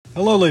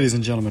Hello, ladies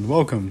and gentlemen.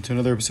 Welcome to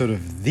another episode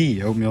of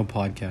the Oatmeal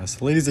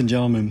Podcast. Ladies and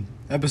gentlemen,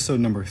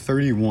 episode number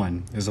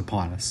 31 is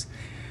upon us.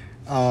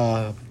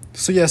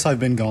 So yes,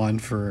 I've been gone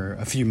for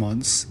a few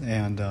months,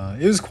 and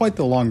it was quite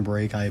the long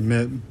break, I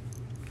admit.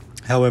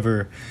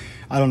 However,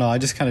 I don't know, I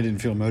just kind of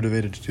didn't feel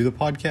motivated to do the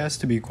podcast,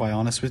 to be quite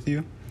honest with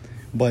you.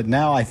 But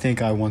now I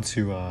think I want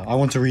to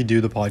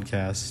redo the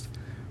podcast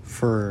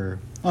for,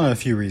 I don't know, a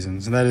few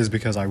reasons. And that is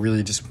because I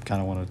really just kind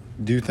of want to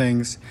do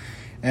things.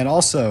 And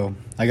also,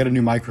 I got a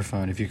new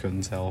microphone, if you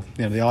couldn't tell.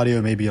 You know, the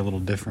audio may be a little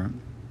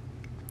different.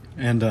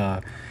 And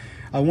I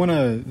want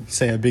to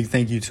say a big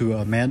thank you to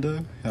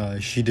Amanda.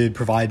 She did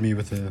provide me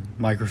with a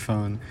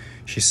microphone.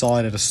 She saw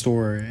it at a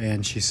store,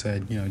 and she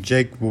said,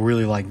 Jake will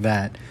really like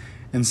that.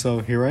 And so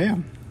here I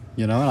am,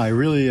 and I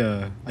really,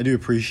 I do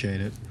appreciate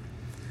it.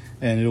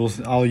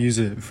 And I'll use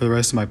it for the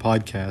rest of my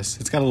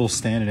podcast. It's got a little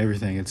stand and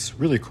everything. It's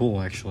really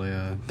cool, actually.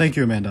 Thank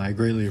you, Amanda. I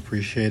greatly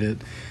appreciate it.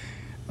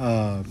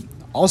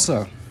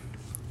 Also,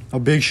 a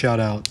big shout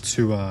out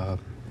to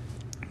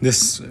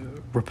this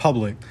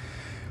republic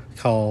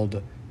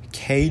called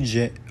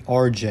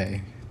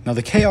KRJ. Now,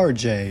 the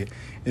KRJ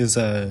is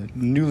a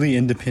newly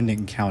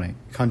independent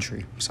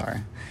country.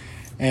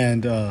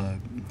 And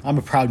I'm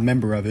a proud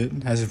member of it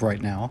as of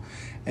right now.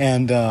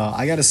 And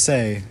I got to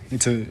say,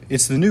 it's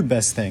the new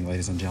best thing,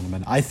 ladies and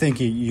gentlemen. I think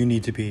you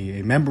need to be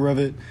a member of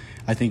it.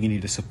 I think you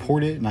need to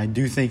support it. And I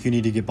do think you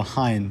need to get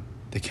behind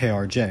the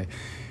KRJ.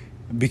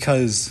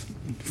 Because,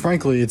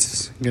 frankly,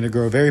 it's going to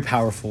grow very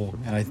powerful,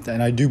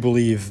 and I do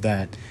believe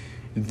that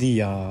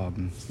the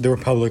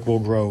Republic will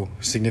grow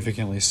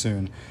significantly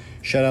soon.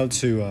 Shout out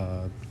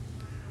to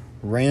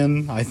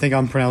Ran. I think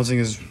I'm pronouncing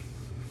his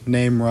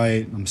name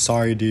right. I'm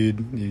sorry,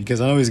 dude,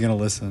 because I know he's going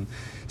to listen.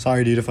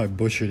 Sorry, dude, if I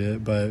butchered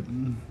it, but,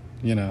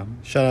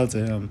 shout out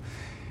to him.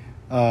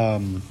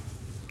 I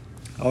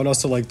would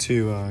also like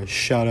to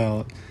shout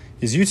out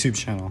his YouTube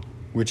channel,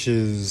 which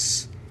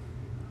is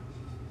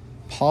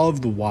Paw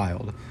of the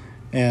Wild,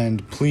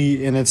 and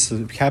it's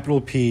a capital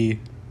P,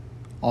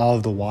 All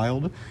of the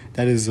Wild.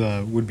 That is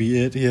would be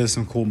it. He has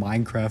some cool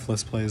Minecraft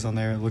Let's Plays on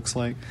there, it looks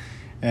like,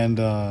 and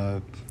he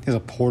has a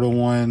Portal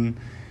one.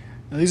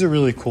 These are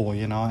really cool,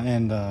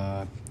 and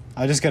I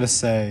just gotta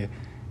say,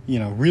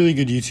 really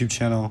good YouTube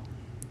channel,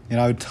 and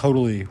I would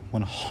totally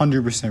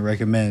 100%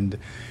 recommend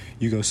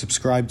you go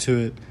subscribe to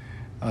it.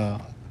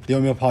 The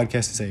Oatmeal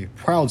Podcast is a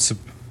proud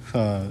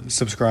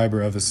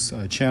subscriber of this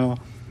channel,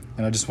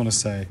 and I just want to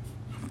say,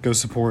 go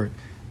support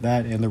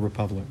that and the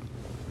Republic.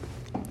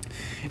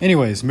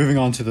 Anyways, moving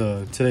on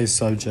to today's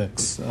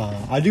subjects.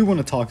 I do want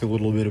to talk a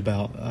little bit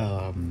about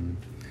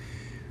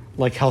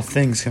how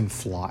things can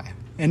fly.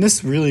 And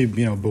this really,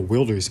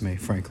 bewilders me,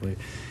 frankly,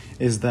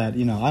 is that,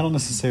 I don't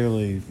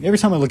necessarily, every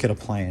time I look at a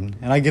plane,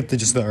 and I get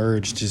the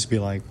urge to just be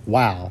like,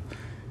 wow,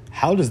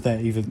 how does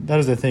that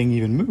thing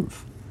even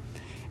move?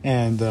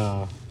 And,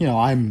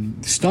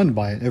 I'm stunned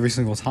by it every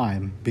single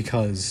time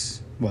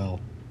because, well,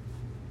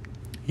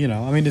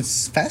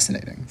 it's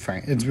fascinating,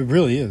 Frank. It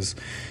really is.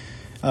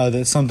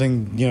 That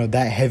something,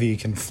 that heavy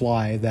can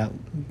fly that,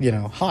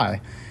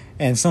 high.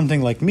 And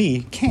something like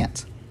me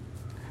can't.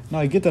 Now,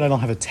 I get that I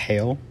don't have a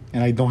tail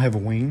and I don't have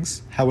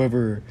wings.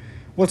 However,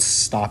 what's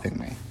stopping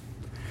me?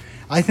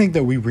 I think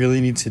that we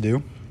really need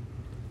to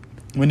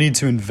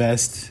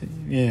invest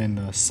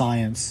in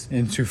science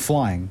into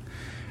flying.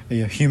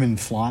 Human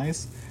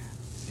flies.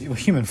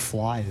 Human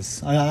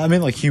flies. I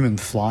mean, like human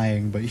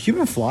flying, but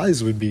human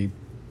flies would be...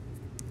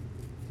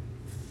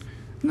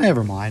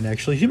 Never mind,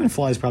 actually. Human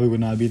flies probably would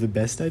not be the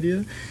best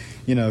idea,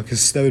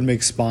 because that would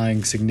make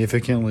spying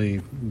significantly,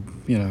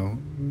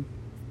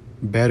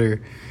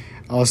 better.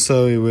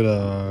 Also, it would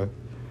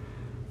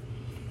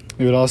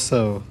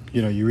also,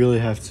 you really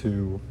have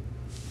to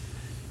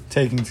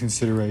take into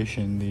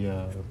consideration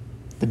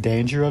the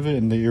danger of it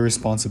and the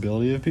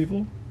irresponsibility of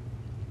people.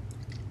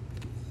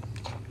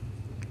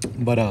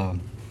 But,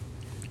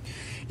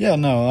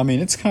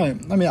 it's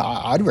kind of,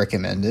 I'd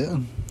recommend it,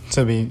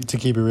 to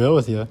keep it real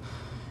with you.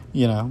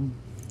 YOLO,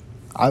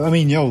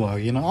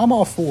 I'm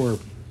all for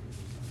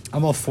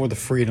the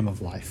freedom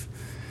of life.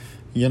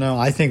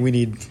 I think we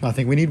need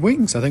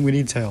wings. I think we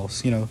need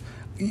tails.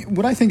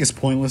 What I think is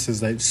pointless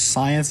is that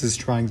science is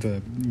trying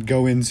to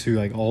go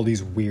into all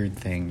these weird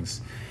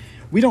things.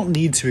 We don't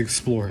need to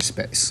explore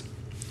space.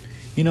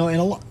 And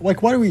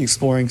why are we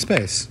exploring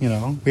space? We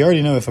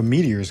already know if a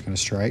meteor is going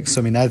to strike.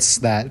 So that's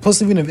that.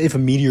 Plus, even if a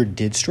meteor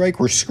did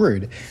strike, we're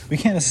screwed. We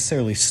can't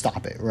necessarily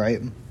stop it,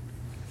 right?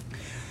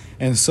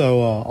 And so,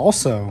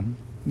 also,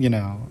 you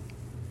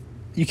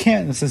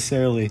can't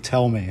necessarily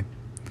tell me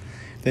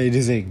that it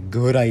is a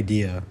good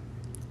idea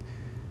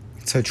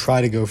to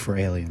try to go for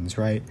aliens,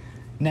 right?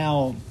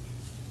 Now,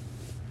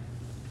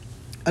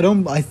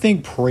 I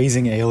think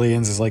praising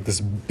aliens is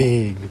this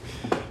big,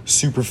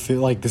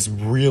 this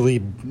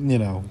really,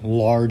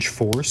 large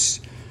force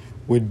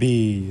would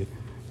be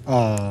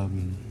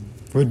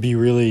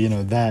really,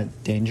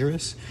 that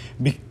dangerous,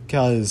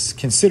 because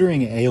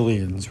considering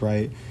aliens,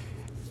 right,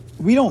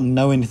 we don't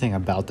know anything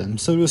about them.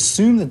 So to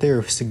assume that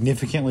they're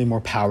significantly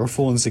more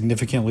powerful and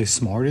significantly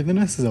smarter than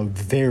us is a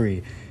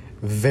very,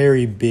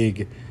 very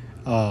big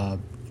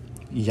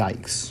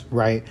yikes,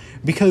 right?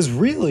 Because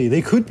really,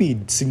 they could be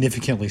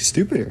significantly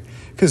stupider.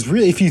 Because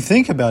really, if you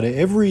think about it,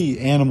 every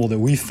animal that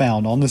we've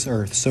found on this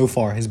earth so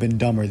far has been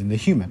dumber than the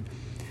human.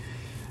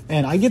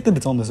 And I get that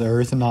it's on this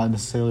earth and not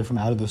necessarily from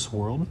out of this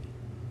world.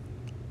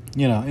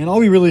 And all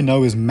we really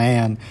know is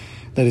man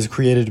that is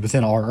created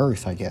within our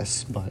earth, I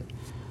guess. But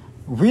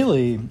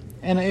really,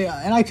 and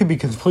I could be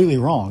completely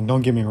wrong,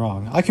 don't get me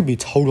wrong. I could be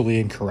totally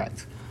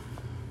incorrect.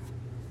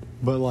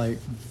 But,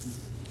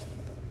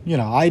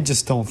 I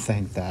just don't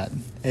think that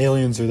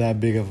aliens are that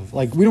big of...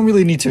 we don't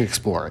really need to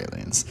explore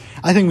aliens.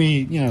 I think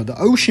the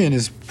ocean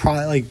is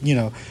probably,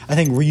 I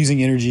think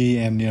reusing energy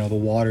and, the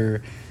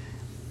water,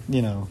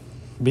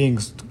 being,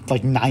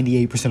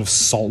 98% of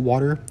salt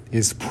water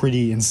is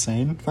pretty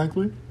insane,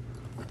 frankly.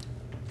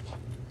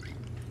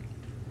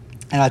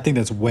 And I think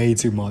that's way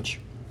too much.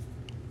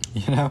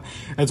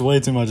 That's way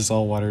too much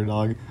salt water,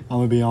 dog. I'm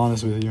going to be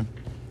honest with you.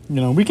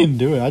 We can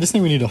do it. I just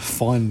think we need a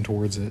fun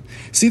towards it.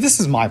 See, this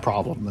is my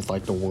problem with,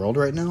 the world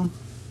right now.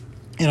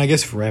 And I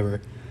guess forever.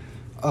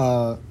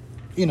 And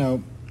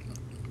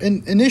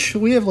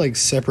initially we have,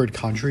 separate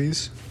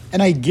countries.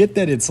 And I get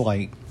that it's,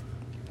 I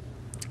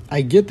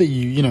get that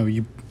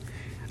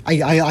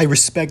I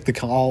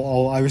respect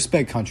I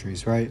respect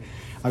countries, right?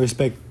 I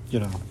respect,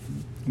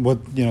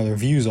 what, their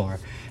views are.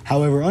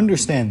 However,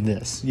 understand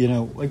this,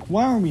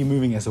 why aren't we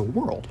moving as a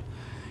world?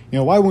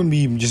 Why wouldn't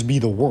we just be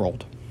the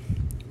world?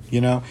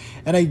 And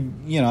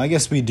I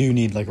guess we do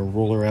need a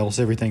rule, or else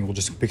everything will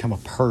just become a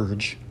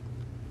purge.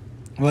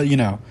 But,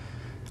 I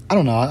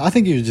don't know. I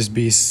think it would just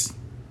be,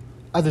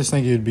 I just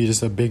think it would be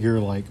just a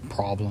bigger,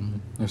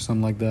 problem or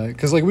something like that.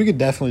 Because, we could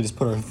definitely just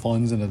put our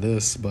funds into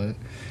this, but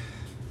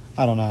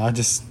I don't know.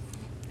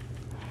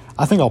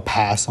 I think I'll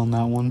pass on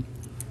that one.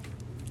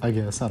 I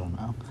guess. I don't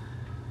know.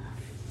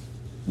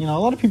 A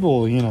lot of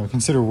people,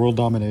 consider world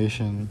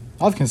domination.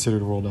 I've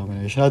considered world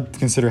domination. I'd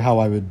consider how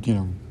I would,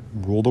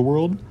 rule the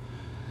world.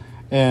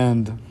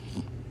 And,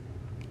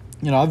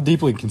 I've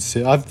deeply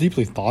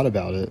thought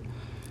about it.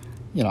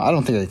 I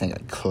don't really think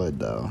I could,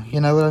 though.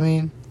 You know what I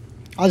mean?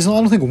 I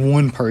don't think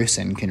one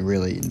person can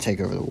really take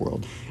over the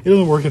world. It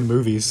doesn't work in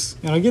movies.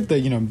 I get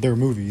that, they're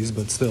movies,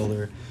 but still,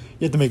 you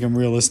have to make them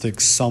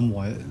realistic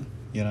somewhat,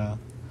 It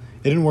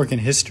didn't work in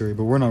history,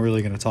 but we're not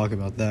really going to talk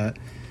about that.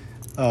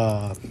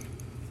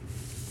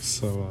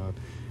 So,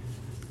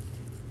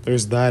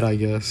 there's that, I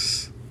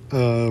guess.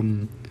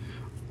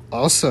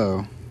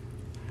 Also,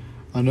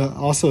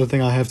 a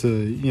thing I have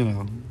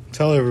to,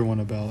 tell everyone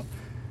about.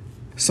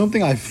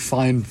 Something I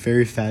find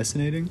very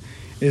fascinating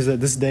is that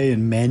this day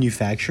in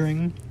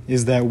manufacturing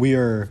is that we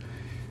are,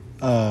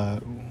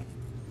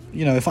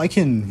 if I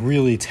can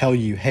really tell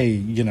you, hey,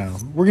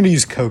 we're going to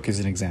use Coke as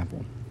an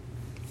example,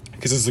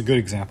 because it's a good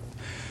example.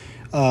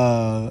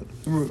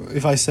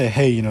 If I say,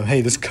 hey,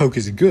 this Coke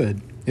is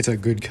good, it's a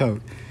good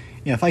Coke.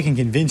 If I can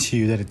convince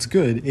you that it's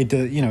good, it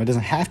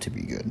doesn't have to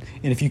be good.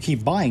 And if you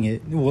keep buying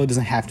it, well, it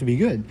doesn't have to be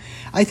good.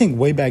 I think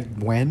way back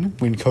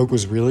when Coke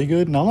was really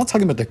good. Now, I'm not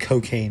talking about the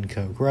cocaine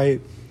Coke, right?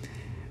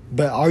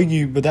 But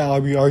that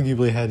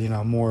arguably had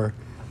more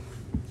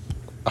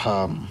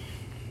thought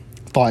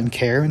and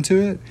care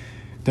into it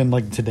than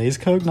today's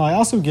Coke. Now, I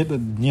also get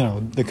that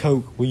the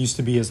Coke used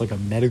to be as a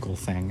medical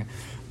thing,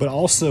 but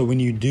also when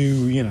you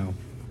do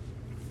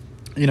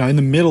in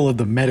the middle of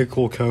the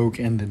medical Coke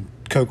and the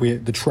Coke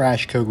the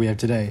trash Coke we have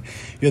today,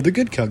 you have the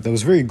good Coke that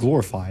was very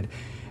glorified.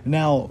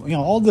 Now,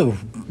 all the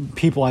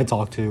people I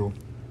talk to,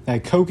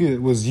 that Coke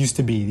used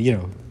to be,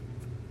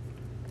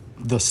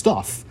 the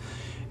stuff.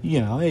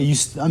 It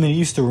used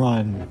to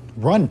run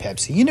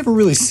Pepsi. You never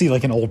really see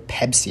an old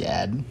Pepsi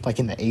ad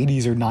in the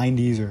 80s or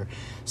 90s or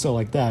so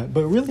like that.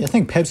 But really, I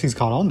think Pepsi's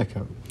caught on to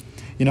Coke.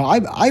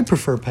 I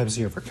prefer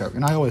Pepsi over Coke,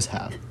 and I always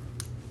have.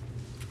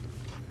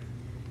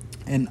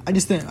 And I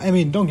just think,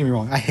 don't get me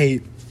wrong, I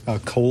hate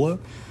cola.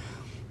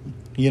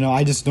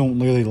 I just don't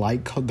really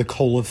like the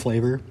cola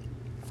flavor.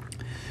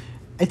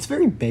 It's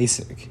very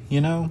basic,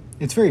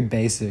 It's very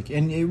basic,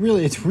 and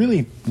it's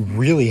really,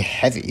 really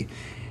heavy.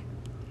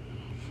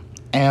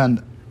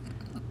 And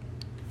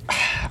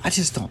I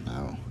just don't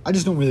know. I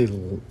just don't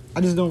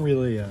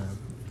really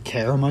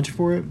care much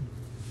for it.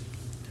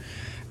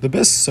 The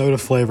best soda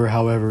flavor,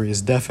 however,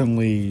 is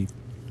definitely,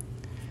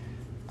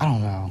 I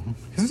don't know,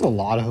 because there's a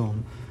lot of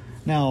them.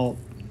 Now,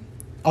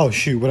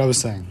 what I was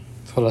saying.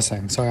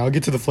 Sorry, I'll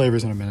get to the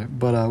flavors in a minute.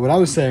 But what I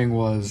was saying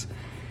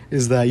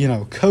is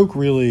that, Coke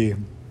really,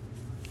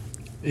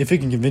 if it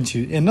can convince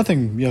you, and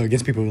nothing,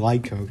 against people who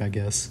like Coke, I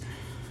guess.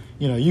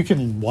 You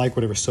can like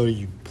whatever soda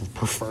you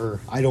prefer.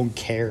 I don't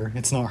care.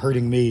 It's not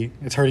hurting me.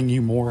 It's hurting you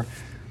more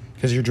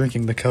because you're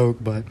drinking the Coke,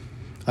 but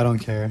I don't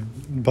care.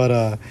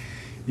 But,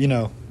 we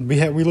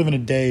live in a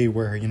day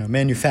where,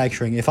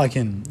 manufacturing, if I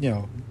can,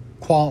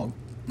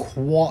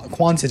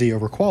 quantity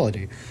over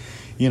quality,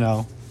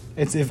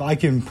 it's if I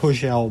can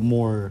push out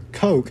more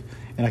Coke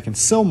and I can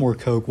sell more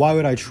Coke, why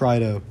would I try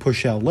to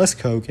push out less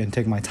Coke and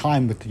take my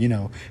time with,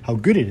 how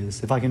good it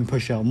is? If I can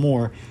push out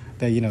more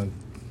that,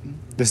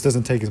 this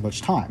doesn't take as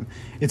much time.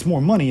 It's more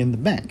money in the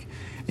bank.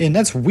 And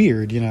that's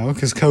weird,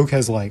 because Coke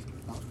has, like,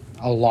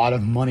 a lot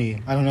of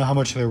money. I don't know how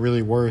much they're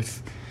really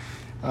worth.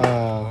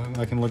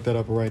 I can look that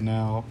up right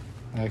now,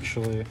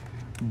 actually.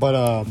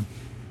 But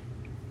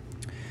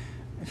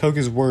Coke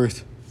is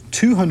worth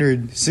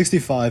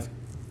 $265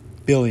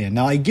 billion.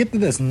 Now, I get that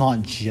that's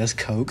not just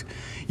Coke.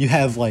 You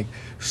have, like,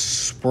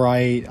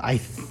 Sprite. I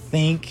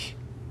think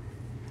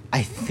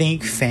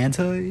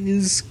Fanta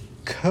is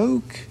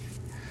Coke.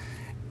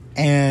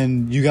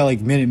 And you got,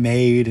 like, Minute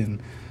Maid and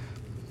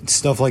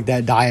stuff like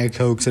that. Diet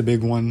Coke's a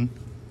big one,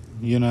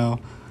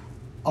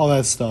 all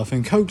that stuff.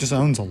 And Coke just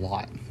owns a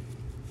lot.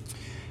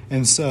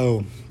 And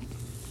so,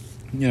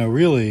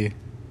 really,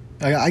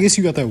 I guess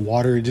you got that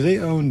water. Do they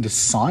own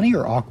Dasani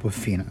or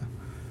Aquafina?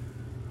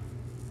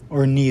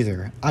 Or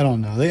neither? I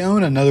don't know. They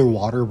own another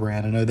water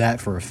brand. I know that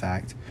for a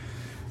fact.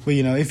 But,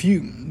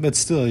 but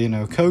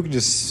still, Coke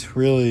just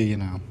really,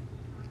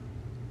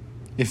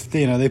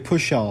 they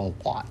push out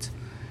a lot.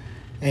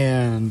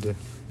 And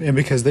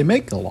because they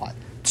make a lot.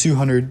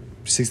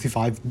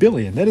 $265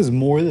 billion. That is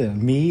more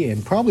than me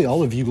and probably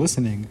all of you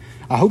listening.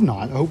 I hope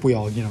not. I hope we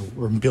all,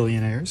 we're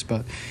billionaires,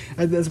 but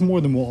that's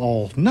more than we'll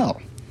all know.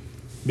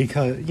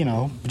 Because,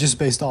 just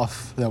based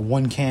off that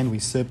one can we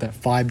sip, that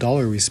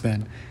 $5 we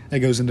spend, that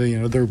goes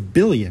into, their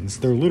billions,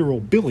 their literal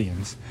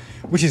billions,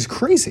 which is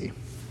crazy.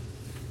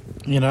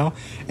 And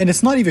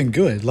it's not even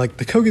good. Like,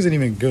 the Coke isn't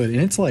even good,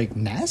 and it's, like,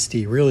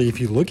 nasty, really,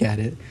 if you look at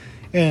it.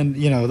 And,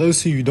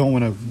 those who don't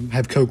want to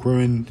have Coke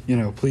ruined,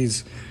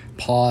 please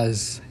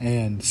pause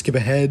and skip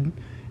ahead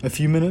a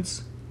few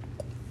minutes.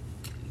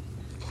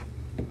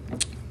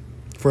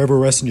 Forever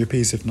rest in your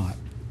peace if not.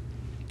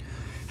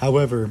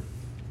 However,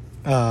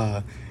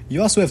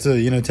 you also have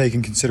to, take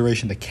in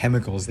consideration the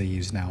chemicals they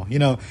use now.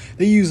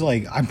 They use,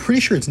 like, I'm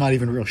pretty sure it's not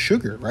even real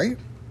sugar, right?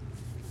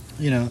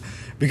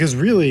 Because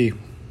really,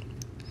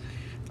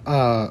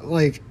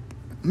 like,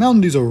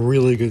 Mountain Dew's a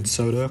really good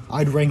soda.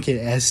 I'd rank it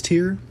S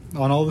tier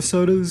on all the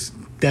sodas.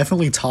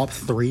 Definitely top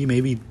 3,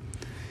 maybe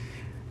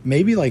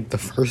like the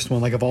first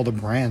one, like, of all the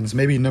brands,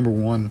 maybe number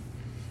 1,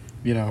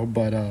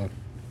 but, and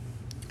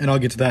I'll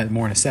get to that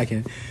more in a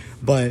second,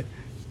 but,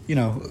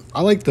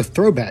 I like the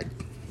throwback,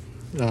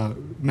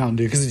 Mountain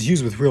Dew, because it's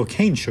used with real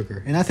cane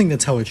sugar, and I think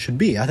that's how it should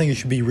be. I think it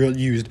should be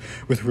used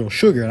with real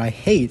sugar, and I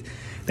hate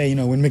that,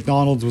 when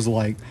McDonald's was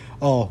like,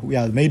 oh,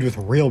 yeah, made with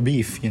real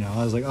beef,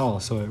 I was like, oh,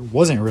 so it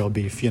wasn't real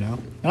beef,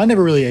 and I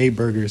never really ate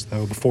burgers,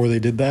 though, before they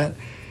did that.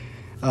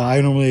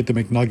 I normally ate the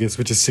McNuggets,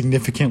 which is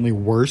significantly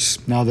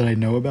worse now that I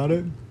know about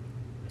it.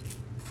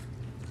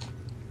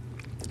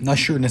 Not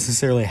sure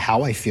necessarily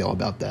how I feel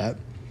about that.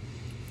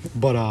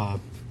 But,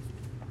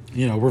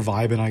 we're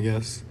vibing, I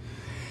guess.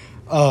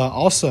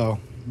 Also,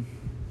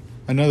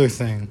 another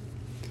thing.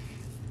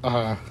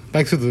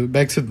 Back to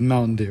the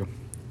Mountain Dew.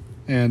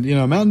 And,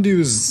 Mountain Dew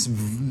is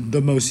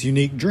the most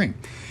unique drink.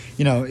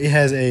 It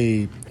has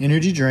a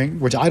energy drink,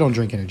 which I don't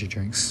drink energy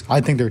drinks.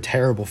 I think they're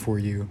terrible for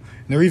you.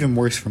 And they're even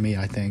worse for me,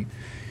 I think.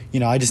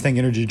 I just think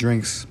energy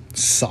drinks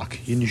suck.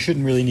 And you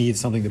shouldn't really need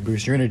something to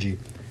boost your energy.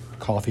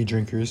 Coffee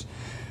drinkers.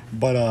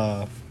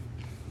 But,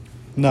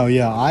 no,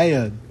 yeah,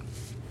 I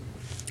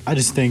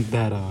just think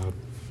that,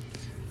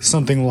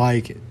 something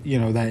like,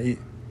 that,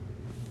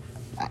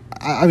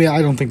 I mean,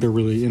 I don't think they're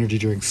really, energy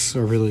drinks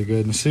are really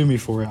good, and sue me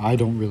for it, I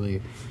don't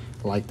really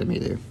like them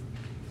either.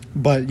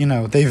 But,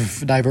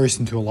 they've diversed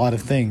into a lot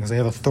of things. They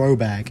have a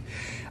throwback,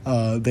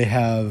 they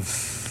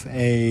have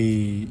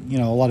a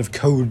lot of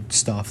code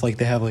stuff, like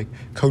they have, like,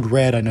 Code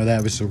Red, I know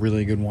that was a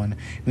really good one,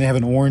 and they have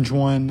an orange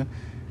one,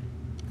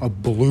 a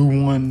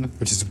blue one,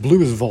 which is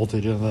blue is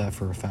voltage, I know that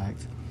for a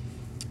fact.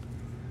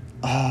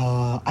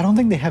 I don't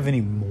think they have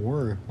any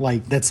more,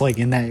 like, that's, like,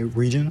 in that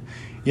region.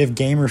 You have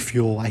Gamer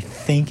Fuel,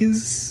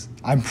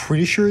 I'm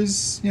pretty sure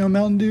is,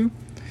 Mountain Dew.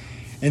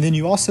 And then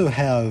you also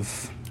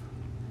have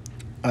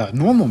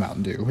normal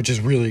Mountain Dew, which is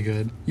really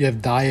good. You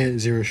have Diet,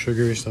 Zero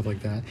Sugar, stuff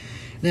like that.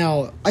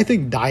 Now, I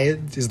think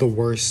Diet is the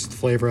worst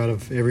flavor out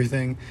of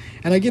everything.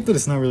 And I get that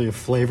it's not really a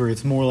flavor,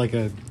 it's more like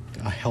a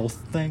health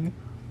thing.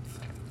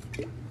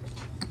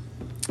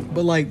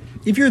 But, like,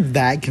 if you're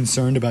that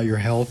concerned about your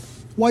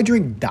health, why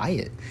drink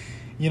Diet?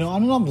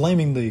 I'm not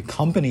blaming the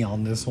company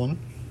on this one.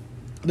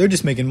 They're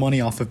just making money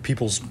off of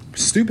people's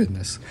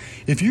stupidness.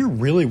 If you're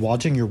really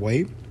watching your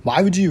weight,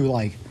 why would you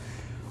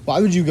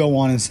go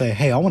on and say,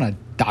 hey, I want a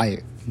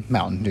Diet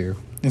Mountain Dew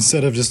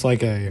instead of just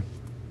like a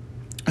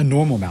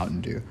normal Mountain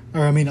Dew?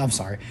 Or, I'm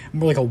sorry,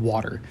 more like a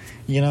water.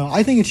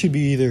 I think it should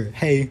be either,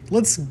 hey,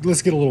 let's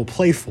get a little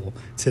playful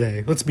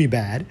today. Let's be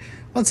bad.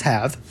 Let's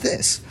have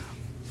this.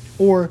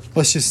 Or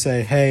let's just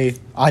say, hey,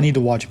 I need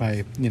to watch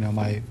my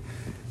my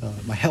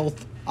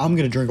health. I'm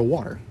going to drink a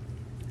water,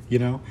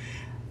 I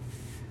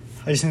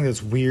just think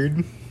that's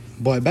weird.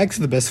 But back to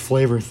the best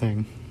flavor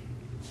thing.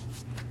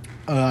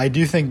 I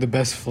do think the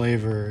best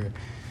flavor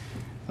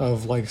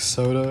of, like,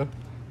 soda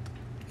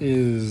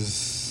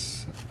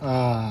is,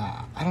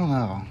 I don't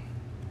know.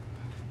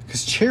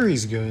 Because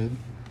cherry's good.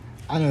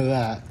 I know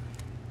that.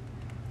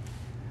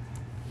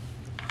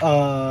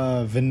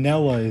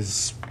 Vanilla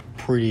is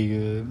pretty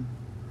good.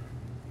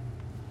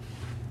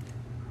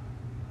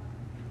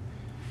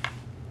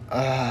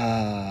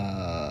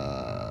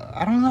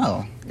 I don't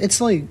know.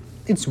 It's like,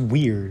 it's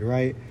weird,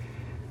 right?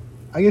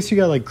 I guess you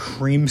got like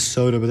cream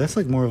soda, but that's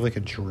like more of like a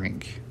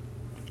drink.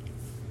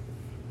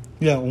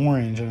 Yeah,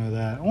 orange, I know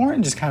that.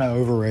 Orange is kind of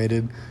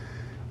overrated.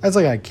 That's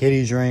like a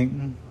kiddie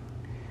drink.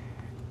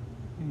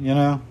 You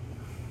know?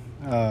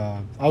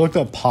 I looked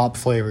up pop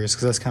flavors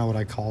because that's kind of what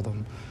I call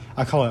them.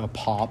 I call it a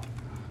pop.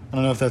 I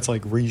don't know if that's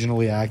like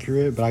regionally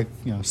accurate, but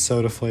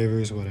soda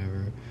flavors,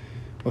 whatever.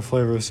 What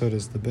flavor of soda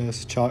is the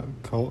best?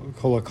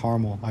 Cola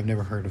caramel. I've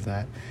never heard of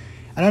that.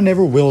 And I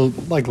never will,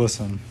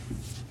 listen.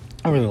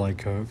 I really like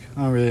Coke.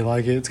 I don't really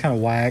like it. It's kind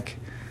of whack.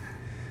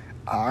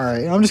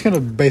 Alright, I'm just going to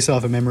base it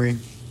off of memory.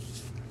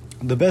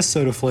 The best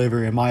soda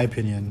flavor, in my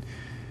opinion,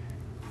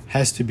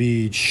 has to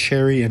be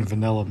cherry and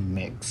vanilla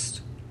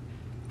mixed.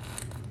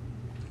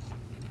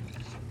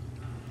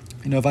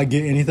 If I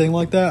get anything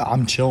like that,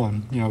 I'm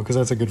chilling, because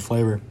that's a good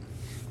flavor.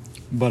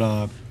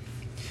 But,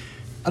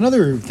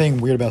 another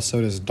thing weird about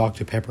soda is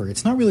Dr. Pepper.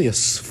 It's not really a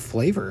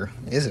flavor,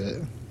 is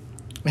it?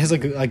 It has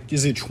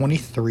is it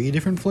 23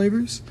 different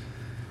flavors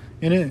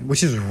in it?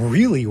 Which is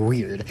really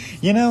weird.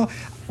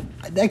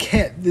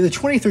 The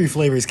 23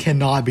 flavors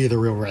cannot be the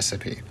real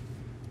recipe.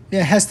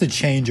 It has to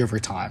change over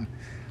time.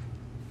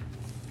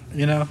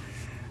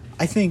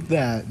 I think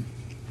that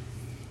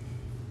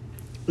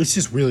it's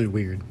just really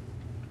weird.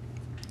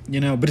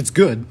 But it's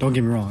good, don't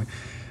get me wrong.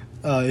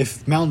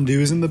 If Mountain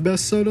Dew isn't the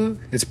best soda,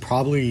 it's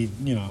probably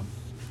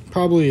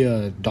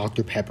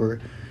Dr.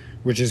 Pepper,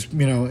 which is,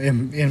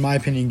 in my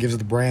opinion, gives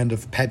the brand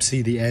of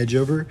Pepsi the edge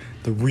over,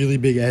 the really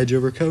big edge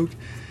over Coke.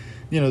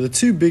 The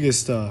two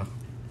biggest,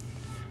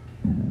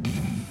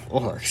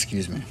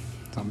 excuse me.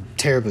 I'm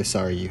terribly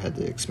sorry you had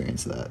to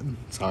experience that.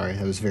 Sorry,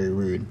 that was very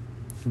rude.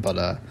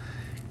 But,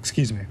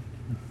 excuse me.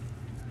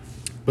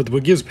 But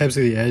what gives Pepsi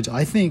the edge,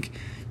 I think,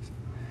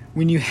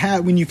 when you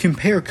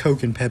compare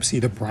Coke and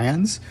Pepsi, the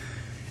brands,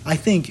 I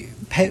think,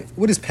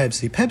 what is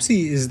Pepsi?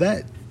 Pepsi, is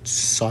that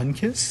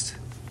Sunkist?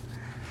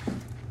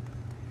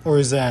 Or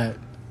is that,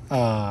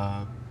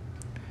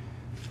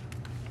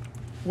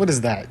 what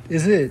is that?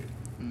 Is it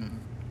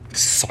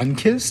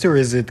Sunkist or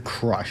is it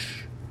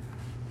Crush?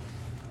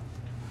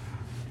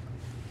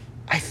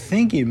 I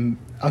think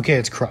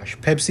it's Crush.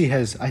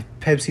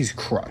 Pepsi's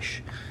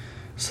Crush.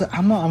 So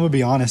I'm gonna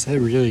be honest, it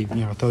really,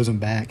 throws them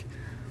back.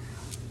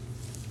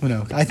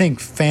 I think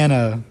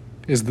Fanta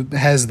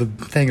has the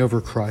thing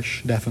over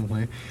Crush,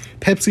 definitely.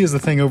 Pepsi is the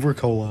thing over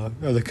Cola,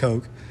 or the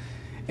Coke.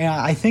 And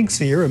I think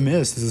Sierra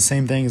Mist is the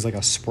same thing as like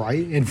a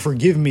Sprite. And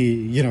forgive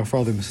me, for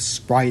all the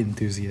Sprite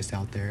enthusiasts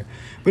out there.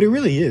 But it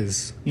really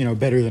is,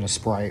 better than a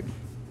Sprite.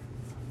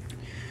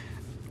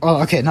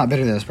 Oh, okay, not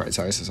better than a Sprite.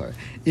 Sorry.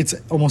 It's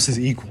almost as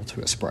equal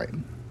to a Sprite.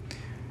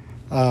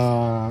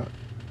 So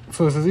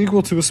it's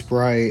equal to a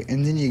Sprite.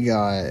 And then you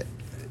got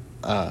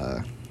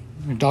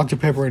Dr.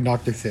 Pepper and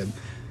Dr. Pibb.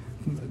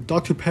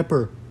 Dr.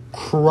 Pepper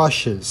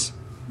crushes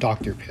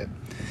Dr. Pibb.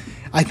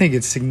 I think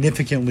it's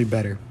significantly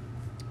better.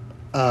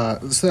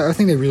 So I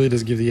think that really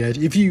does give the edge.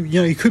 If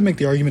you could make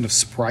the argument of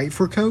Sprite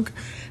for Coke.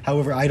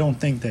 However, I don't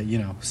think that,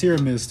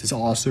 Sierra Mist is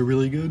also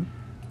really good.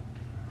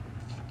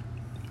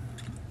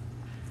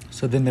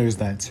 So then there's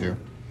that too.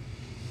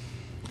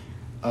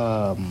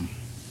 I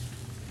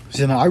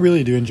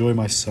really do enjoy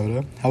my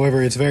soda.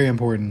 However, it's very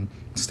important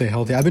to stay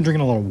healthy. I've been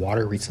drinking a lot of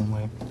water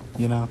recently,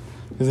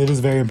 because it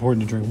is very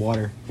important to drink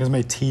water. Because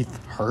my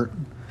teeth hurt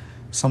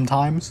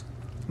sometimes.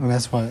 And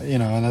that's why,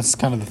 and that's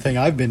kind of the thing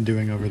I've been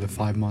doing over the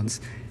 5 months.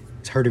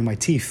 It's hurting my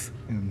teeth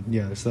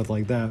and stuff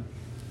like that.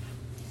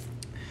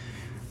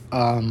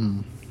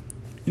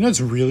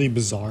 It's really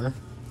bizarre.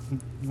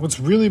 What's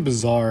really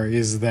bizarre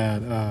is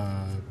that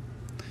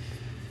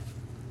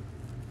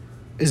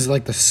is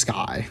like the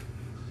sky,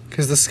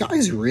 because the sky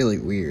is really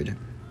weird.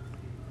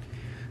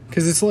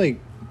 Because it's like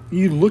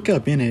you look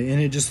up in it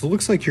and it just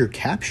looks like you're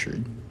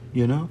captured.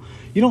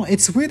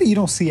 It's weird that you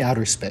don't see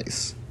outer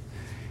space.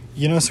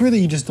 It's weird that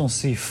you just don't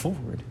see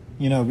forward.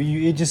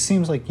 It just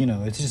seems like,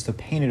 it's just a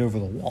painted over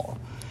the wall.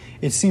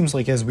 It seems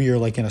like as we are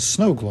like in a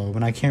snow globe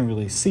and I can't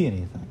really see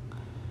anything.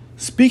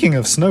 Speaking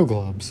of snow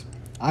globes,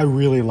 I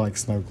really like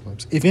snow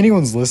globes. If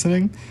anyone's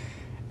listening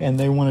and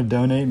they want to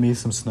donate me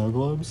some snow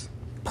globes,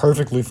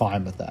 perfectly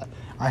fine with that.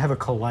 I have a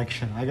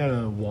collection. I got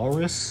a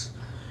walrus,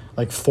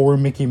 like 4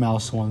 Mickey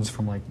Mouse ones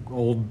from like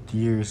old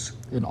years,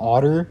 an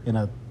otter,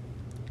 and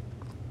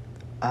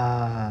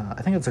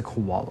I think it's a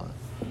koala.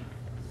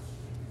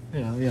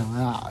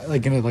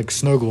 Like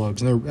snow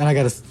globes, and I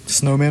got a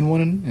snowman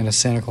one and a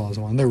Santa Claus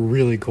one. They're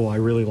really cool. I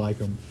really like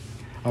them.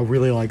 I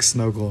really like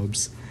snow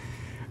globes.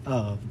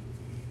 I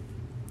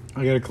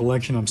got a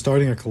collection. I'm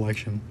starting a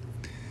collection.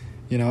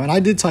 And I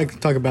did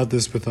talk about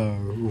this with a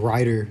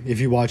writer. If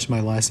you watched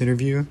my last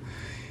interview,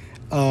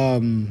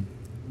 collectibles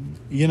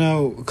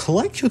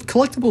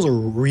are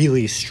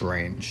really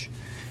strange.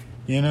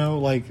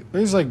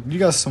 There's you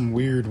got some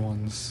weird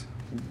ones.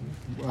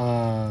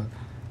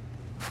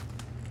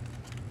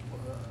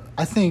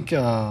 I think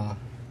the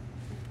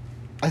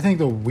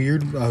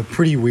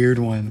pretty weird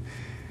one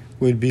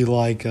would be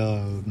like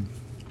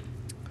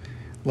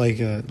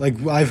Like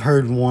I've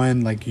heard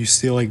one, like, you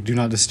steal, like, do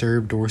not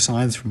disturb door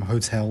signs from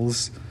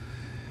hotels.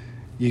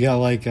 You got,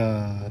 like,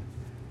 I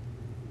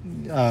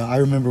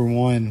remember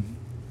one,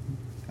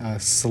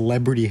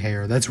 celebrity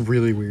hair. That's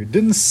really weird.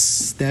 Didn't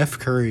Steph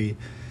Curry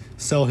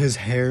sell his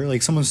hair?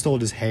 Like, someone stole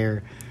his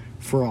hair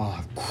for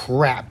a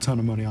crap ton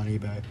of money on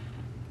eBay.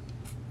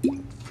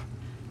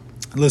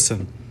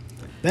 Listen,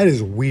 that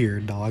is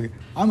weird, dog.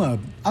 I'm a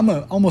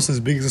almost as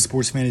big as a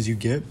sports fan as you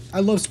get. I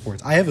love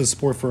sports. I have a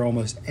sport for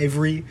almost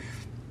every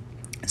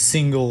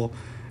single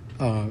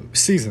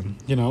season.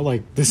 You know,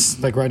 like this,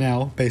 like right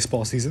now,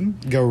 baseball season,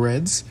 go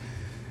Reds.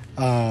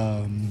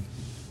 And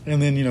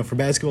then, you know, for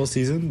basketball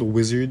season, the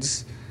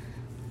Wizards.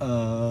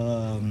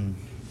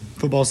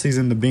 Football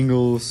season, the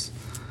Bengals.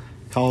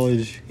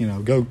 College, you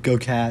know, go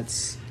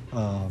Cats.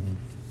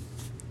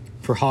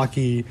 For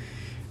hockey,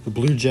 the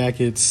Blue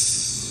Jackets.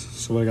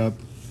 So what I got?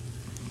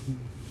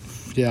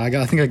 Yeah,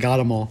 I think I got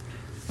them all.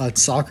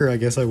 Soccer, I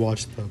guess I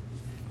watched the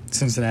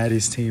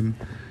Cincinnati's team.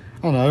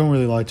 I don't know. I don't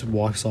really like to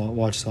watch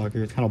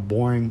soccer. It's kind of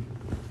boring.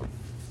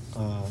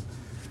 But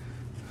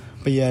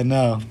yeah,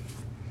 no.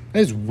 That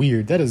is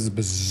weird. That is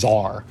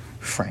bizarre,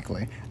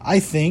 frankly. I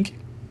think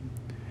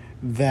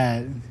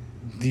that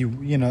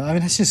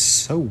it's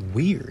just so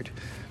weird.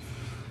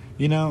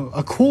 You know,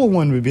 a cool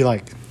one would be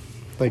like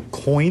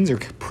coins are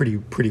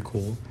pretty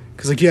cool.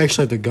 Because, like, you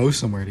actually have to go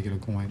somewhere to get a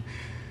coin.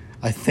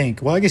 I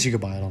think. Well, I guess you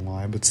could buy it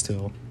online, but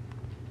still.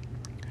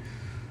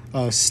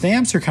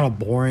 Stamps are kind of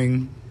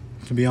boring,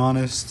 to be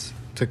honest,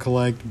 to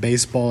collect.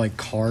 Baseball, like,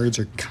 cards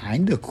are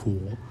kind of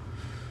cool.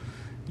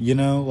 You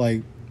know,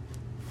 like,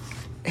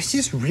 it's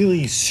just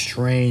really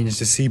strange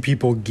to see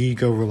people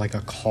geek over, like,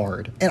 a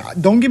card. And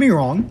don't get me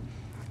wrong,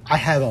 I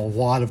have a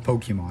lot of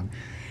Pokemon.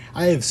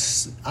 I have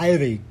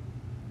a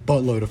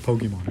buttload of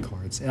Pokemon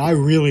cards, and I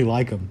really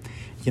like them.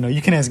 You know,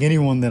 you can ask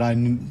anyone that I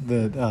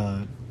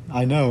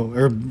know.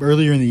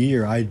 Earlier in the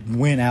year, I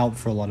went out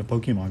for a lot of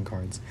Pokemon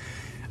cards.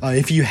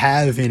 If you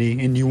have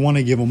any and you want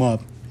to give them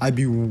up, I'd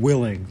be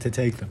willing to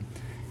take them.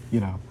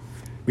 You know,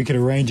 we could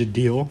arrange a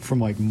deal from,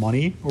 like,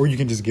 money, or you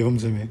can just give them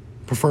to me.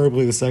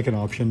 Preferably the second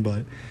option,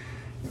 but...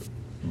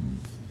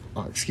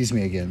 excuse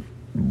me again.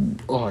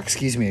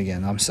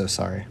 I'm so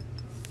sorry.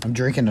 I'm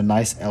drinking a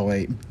nice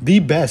L8. The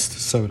best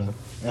soda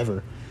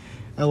ever.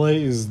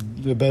 L8 is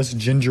the best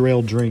ginger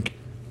ale drink.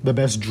 The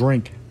best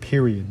drink,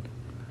 period.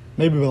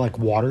 Maybe with, like,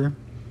 water.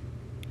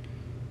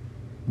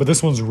 But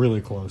this one's really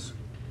close.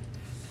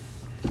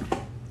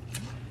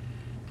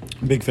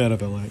 Big fan of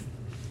L8.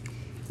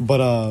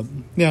 But, I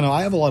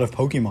have a lot of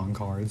Pokemon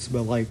cards.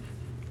 But, like,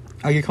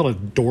 I get called a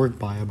dork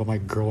by my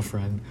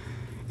girlfriend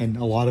and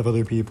a lot of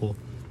other people.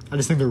 I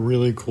just think they're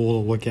really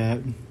cool to look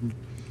at.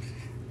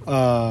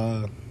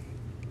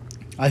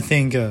 I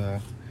think,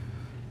 I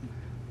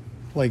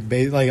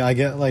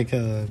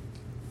get,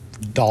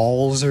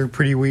 dolls are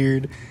pretty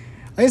weird.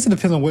 I guess it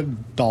depends on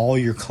what doll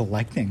you're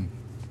collecting.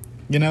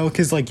 You know,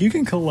 because, like, you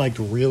can collect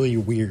really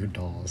weird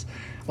dolls.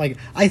 Like,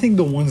 I think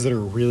the ones that are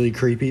really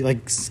creepy,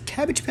 like,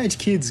 Cabbage Patch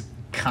Kids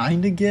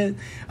kind of get.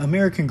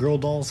 American Girl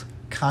dolls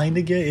kind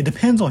of get. It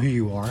depends on who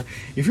you are.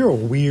 If you're a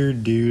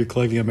weird dude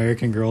collecting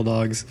American Girl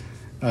dolls,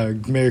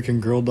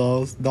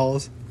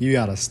 you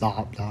gotta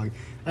stop, dog.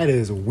 That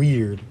is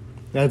weird.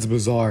 That's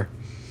bizarre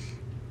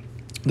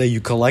that you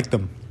collect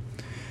them.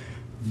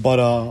 But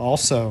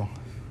also,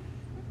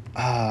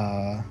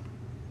 I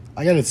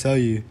gotta tell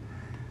you,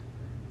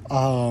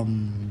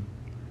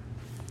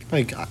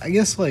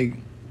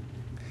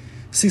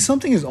 see,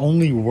 something is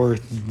only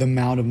worth the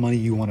amount of money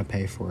you want to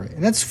pay for it.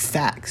 And that's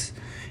facts,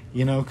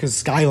 you know, because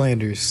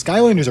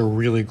Skylanders are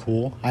really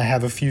cool. I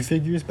have a few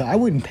figures, but I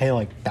wouldn't pay,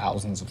 like,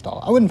 thousands of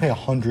dollars. I wouldn't pay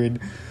 $100,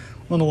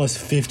 nonetheless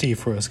 $50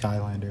 for a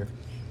Skylander,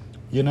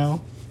 you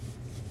know?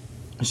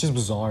 It's just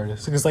bizarre.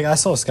 Because, like, I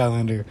saw a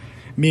Skylander.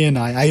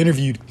 I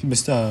interviewed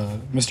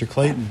Mr.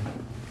 Clayton,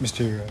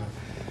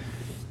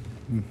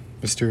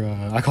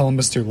 I call him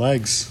Mr.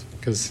 Legs,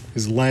 because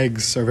his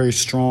legs are very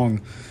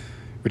strong,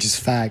 which is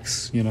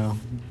facts, you know,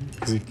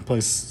 because he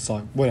plays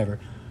soccer, whatever.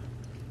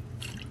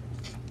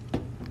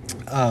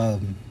 But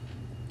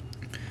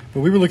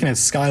we were looking at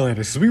Skylanders,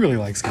 because we really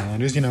like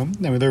Skylanders, you know.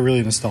 I mean, they're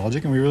really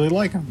nostalgic, and we really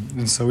like them.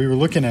 And so we were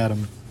looking at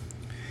them,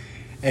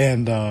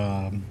 and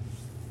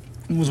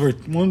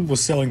one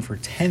was selling for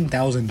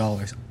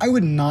 $10,000. I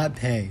would not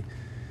pay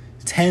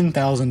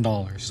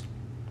 $10,000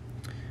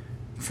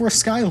 for a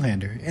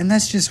Skylander, and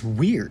that's just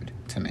weird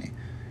to me.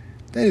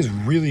 That is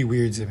really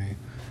weird to me,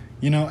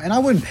 you know. And I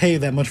wouldn't pay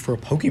that much for a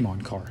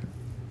Pokemon card.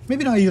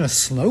 Maybe not even a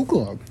Snow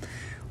Globe.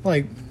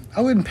 Like,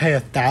 I wouldn't pay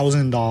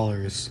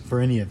 $1,000 for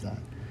any of that.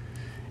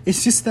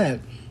 It's just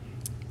that,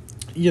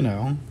 you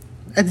know,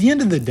 at the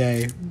end of the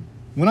day,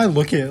 when I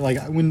look at,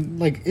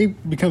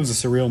 it becomes a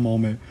surreal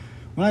moment.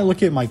 When I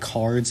look at my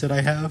cards that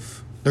I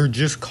have, they're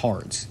just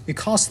cards. It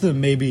costs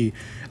them maybe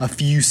a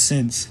few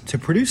cents to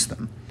produce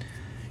them.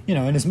 You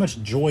know, and as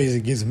much joy as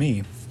it gives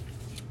me,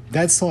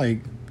 that's not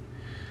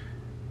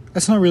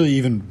really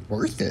even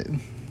worth it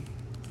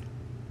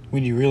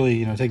when you really,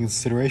 you know, take into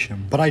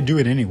consideration. But I do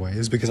it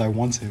anyways because I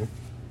want to.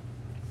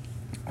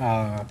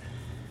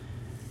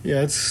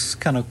 Yeah, it's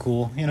kind of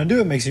cool. Do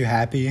what makes you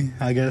happy,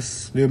 I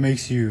guess. Do what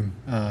makes you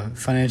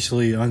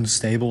financially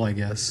unstable, I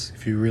guess,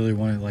 if you really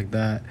want it like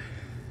that.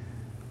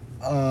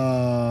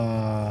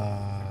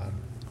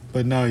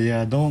 But no,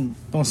 yeah, don't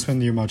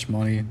spend too much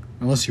money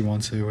unless you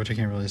want to, which I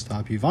can't really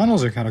stop you.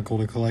 Vinyls are kind of cool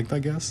to collect, I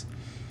guess.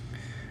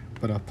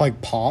 But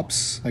like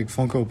Pops, like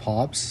Funko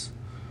Pops,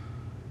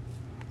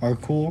 are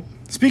cool.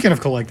 Speaking of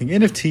collecting,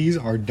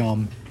 NFTs are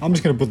dumb. I'm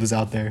just gonna put this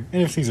out there.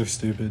 NFTs are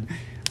stupid.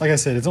 Like I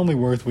said, it's only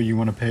worth what you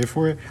want to pay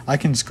for it. I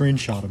can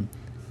screenshot them,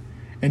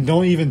 and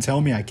don't even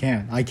tell me I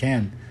can't. I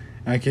can.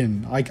 I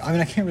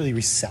can't really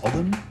resell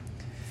them.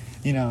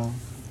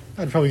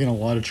 I'd probably get in a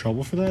lot of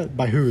trouble for that.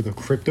 By who? The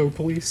crypto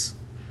police?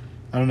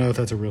 I don't know if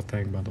that's a real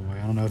thing, by the way.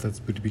 I don't know if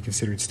that's would be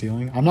considered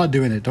stealing. I'm not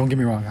doing it. Don't get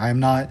me wrong. I am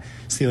not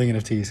stealing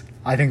NFTs.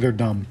 I think they're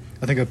dumb.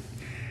 I think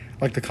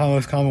like the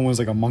most common one is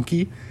like a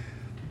monkey.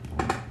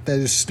 That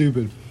is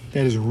stupid.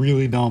 That is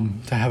really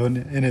dumb to have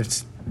an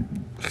NFT.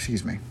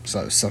 Excuse me.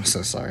 So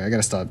sorry. I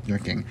gotta stop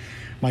drinking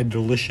my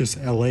delicious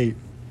L8.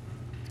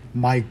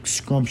 My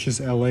scrumptious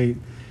L8.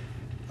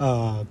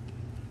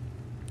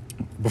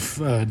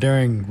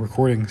 During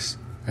recordings.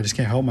 I just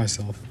can't help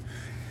myself.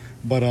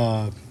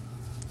 But,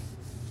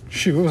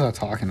 shoot, what was I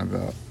talking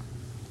about?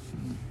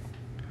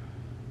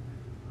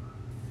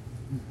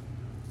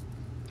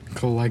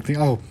 Collecting.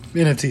 Oh,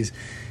 NFTs.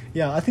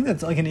 Yeah, I think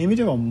that's like an image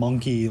of a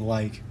monkey,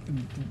 like,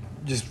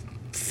 just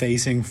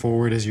facing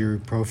forward as your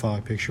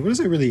profile picture. What does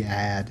it really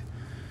add?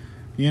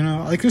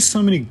 Like, there's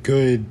so many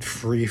good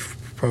free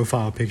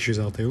profile pictures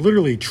out there.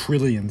 Literally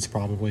trillions,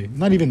 probably.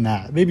 Not even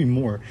that. Maybe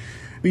more.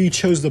 But you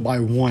chose to buy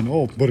one.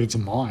 Oh, but it's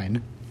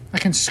mine. I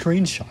can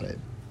screenshot it.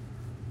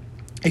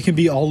 It can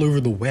be all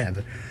over the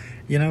web.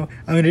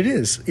 It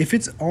is. If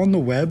it's on the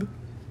web,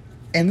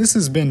 and this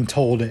has been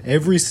told to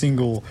every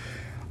single,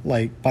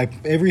 by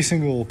every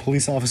single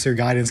police officer,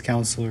 guidance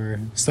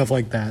counselor, stuff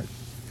like that.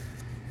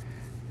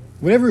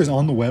 Whatever is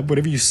on the web,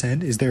 whatever you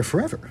send is there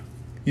forever.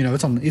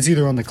 It's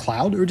either on the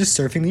cloud or just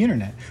surfing the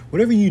internet.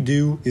 Whatever you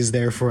do is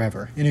there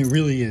forever. And it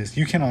really is.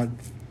 You cannot,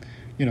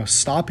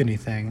 stop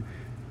anything.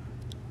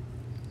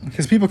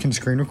 Because people can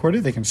screen record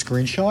it, they can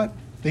screenshot,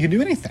 they can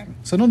do anything.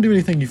 So don't do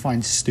anything you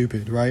find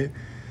stupid, right?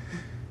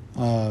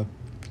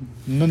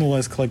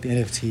 Nonetheless, collect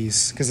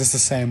NFTs, because it's the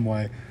same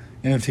way.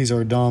 NFTs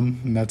are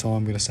dumb, and that's all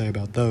I'm going to say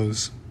about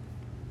those.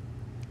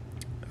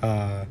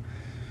 But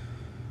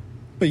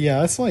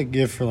yeah, that's like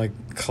good for like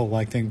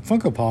collecting.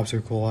 Funko Pops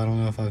are cool. I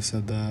don't know if I've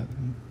said that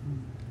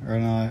or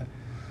not.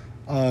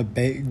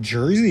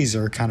 Jerseys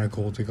are kind of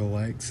cool to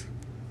collect.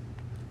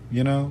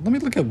 Let me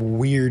look at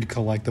weird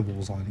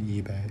collectibles on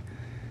eBay.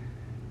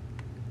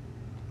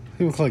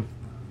 People collect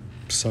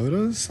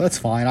sodas. That's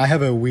fine. I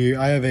have a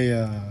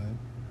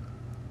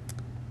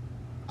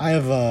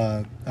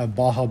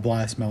Baja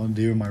Blast Mountain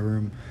Dew in my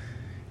room,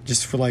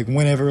 just for like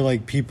whenever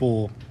like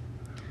people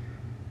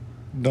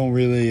don't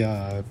really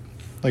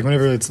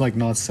whenever it's like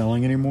not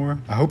selling anymore.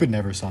 I hope it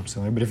never stops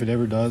selling, but if it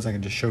ever does, I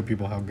can just show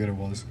people how good it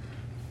was.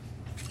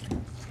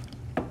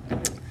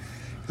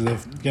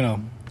 Because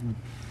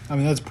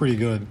that's pretty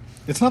good.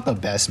 It's not the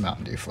best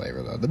Mountain Dew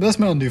flavor though. The best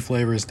Mountain Dew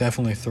flavor is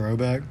definitely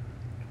Throwback.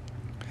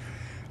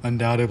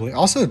 Undoubtedly.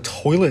 Also,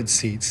 toilet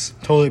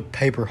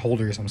paper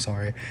holders,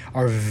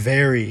 are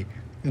very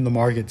in the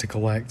market to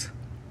collect.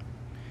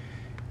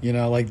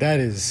 That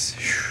is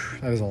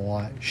a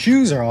lot.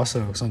 Shoes are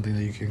also something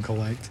that you can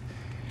collect.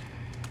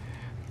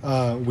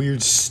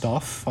 Weird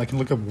stuff. I can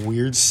look up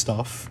weird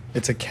stuff.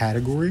 It's a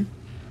category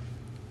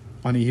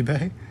on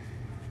eBay.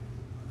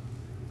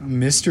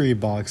 Mystery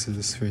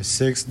boxes for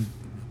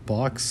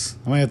 $6.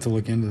 I might have to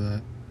look into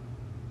that.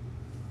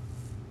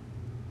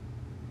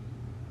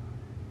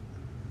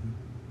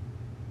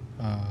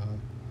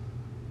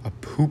 A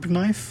poop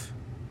knife?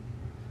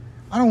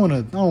 I don't want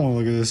to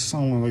look at this. I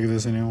don't want to look at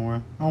this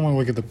anymore. I don't want to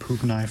look at the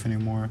poop knife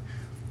anymore.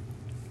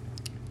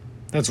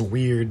 That's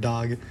weird,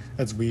 dog.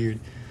 That's weird.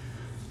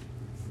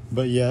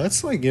 But yeah,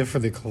 that's like it for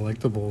the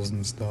collectibles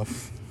and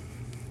stuff.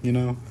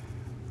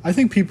 I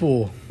think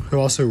people who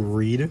also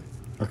read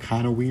are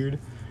kind of weird.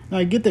 Now,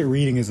 I get that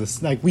reading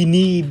is we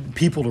need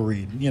people to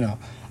read.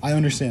 I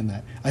understand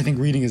that. I think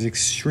reading is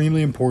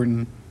extremely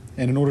important.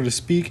 And in order to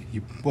speak,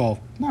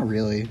 not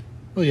really.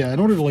 Well, yeah, in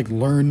order to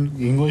learn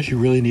English, you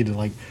really need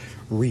to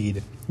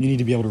read. You need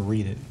to be able to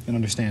read it and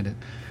understand it.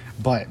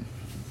 But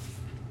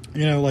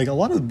a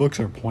lot of the books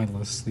are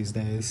pointless these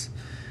days.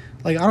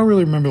 I don't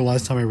really remember the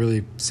last time I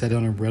really sat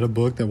down and read a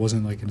book that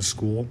wasn't in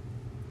school.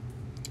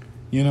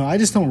 I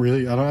just don't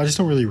really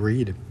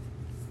read.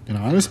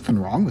 There's something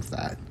wrong with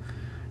that.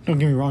 Don't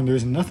get me wrong.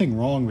 There's nothing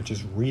wrong with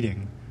just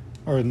reading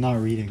or not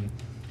reading.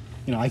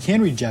 I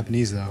can read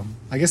Japanese though.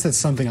 I guess that's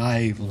something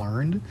I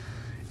learned.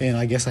 And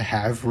I guess I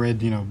have read,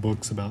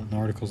 books about and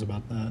articles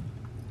about that.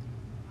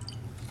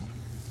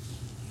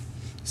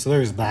 So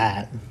there's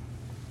that.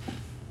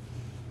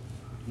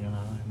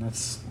 And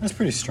that's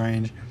pretty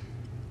strange.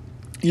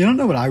 You don't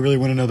know what I really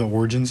want to know the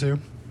origin to?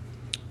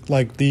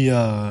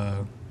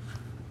 The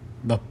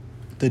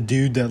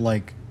dude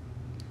that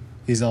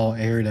he's all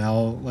aired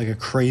out like a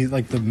crazy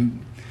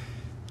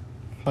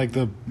like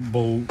the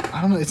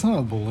I don't know. It's not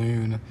a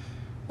balloon.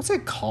 What's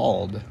it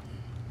called?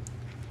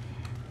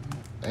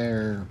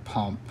 Air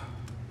pump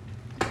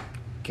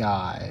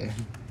guy.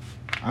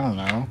 I don't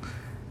know.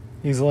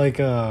 He's like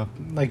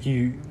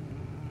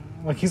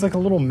he's like a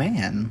little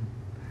man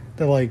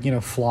that, like, you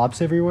know,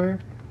 flops everywhere.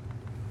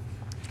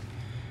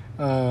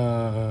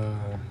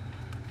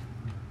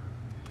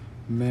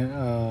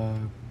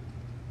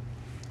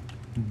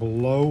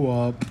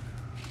 Blow up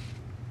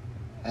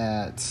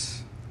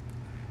at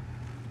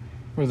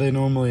where they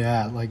normally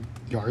at, like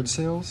yard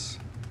sales.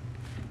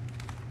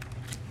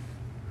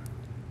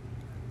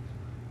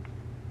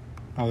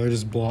 Oh, they're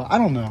just I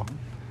don't know.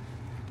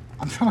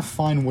 I'm trying to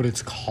find what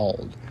it's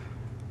called,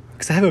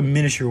 because I have a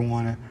miniature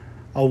one.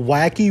 A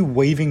wacky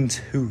waving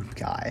tube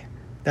guy.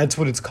 That's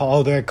what it's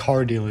called. They're at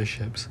car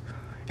dealerships.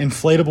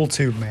 Inflatable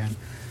tube man.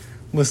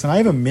 Listen, I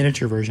have a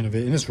miniature version of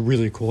it, and it's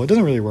really cool. It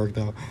doesn't really work,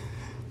 though.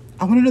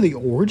 I want to know the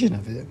origin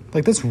of it.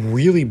 Like, that's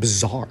really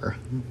bizarre.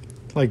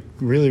 Like,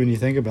 really, when you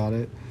think about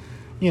it.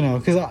 You know,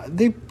 because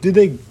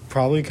they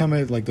probably come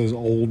at, like, those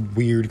old,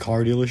 weird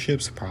car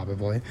dealerships?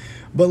 Probably.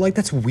 But, like,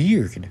 that's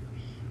weird.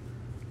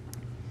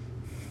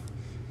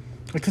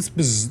 Like,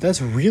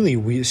 that's really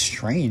weird,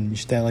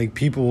 strange that, like,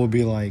 people will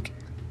be like,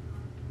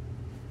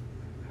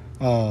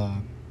 oh,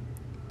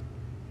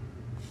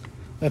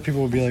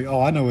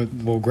 I know what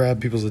will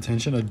grab people's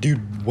attention. A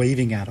dude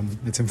waving at them.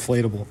 It's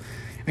inflatable.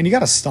 And you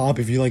gotta stop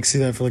if you, like, see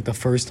that for, like, the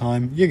first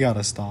time. You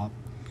gotta stop.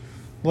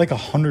 Like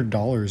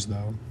 $100,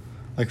 though.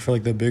 Like, for,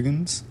 like, the big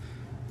ones.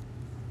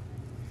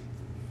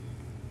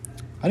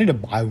 I need to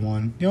buy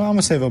one. You know, I'm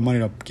gonna save up money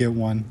to get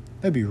one.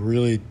 That'd be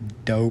really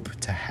dope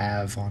to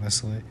have,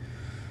 honestly.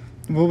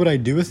 What would I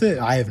do with it?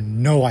 I have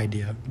no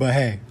idea. But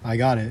hey, I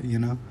got it, you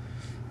know?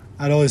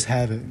 I'd always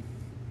have it.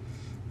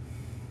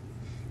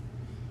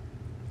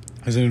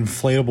 As an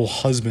inflatable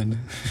husband.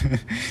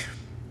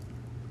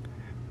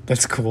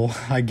 That's cool,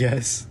 I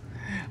guess.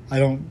 I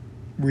don't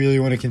really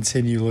want to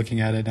continue looking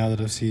at it now that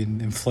I've seen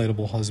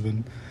inflatable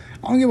husband.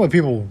 I don't get why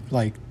people,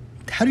 like,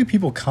 how do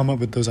people come up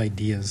with those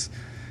ideas?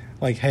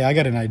 Like, hey, I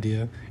got an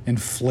idea.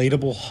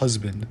 Inflatable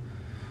husband.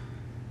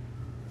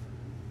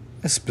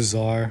 That's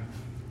bizarre.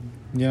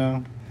 You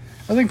know?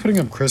 I think putting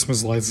up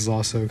Christmas lights is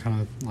also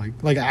kind of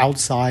like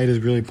outside is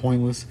really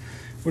pointless.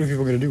 What are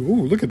people going to do?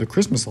 Ooh, look at the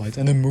Christmas lights.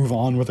 And then move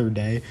on with their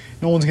day.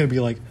 No one's going to be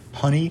like,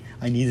 honey,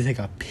 I need to take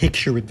a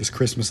picture with this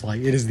Christmas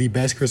light. It is the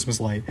best Christmas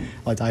light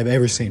I've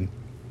ever seen.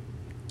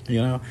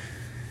 You know?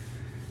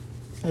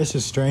 That's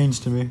just strange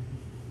to me.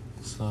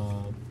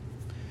 So,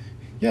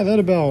 yeah, that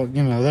about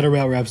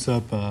wraps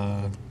up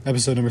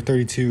episode number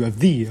 32 of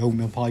the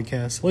Oatmeal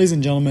Podcast. Ladies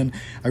and gentlemen,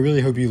 I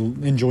really hope you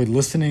enjoyed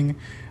listening.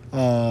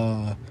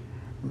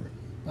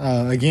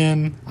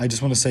 Again, I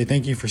just want to say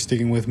thank you for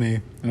sticking with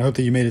me, and I hope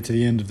that you made it to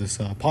the end of this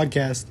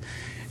podcast,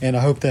 and I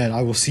hope that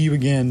I will see you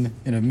again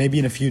maybe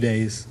in a few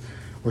days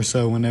or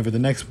so whenever the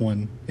next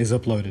one is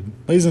uploaded.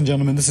 Ladies and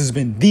gentlemen, this has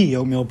been the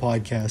Oatmeal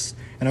Podcast,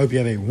 and I hope you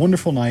have a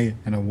wonderful night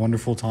and a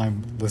wonderful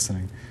time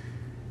listening.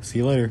 See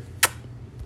you later.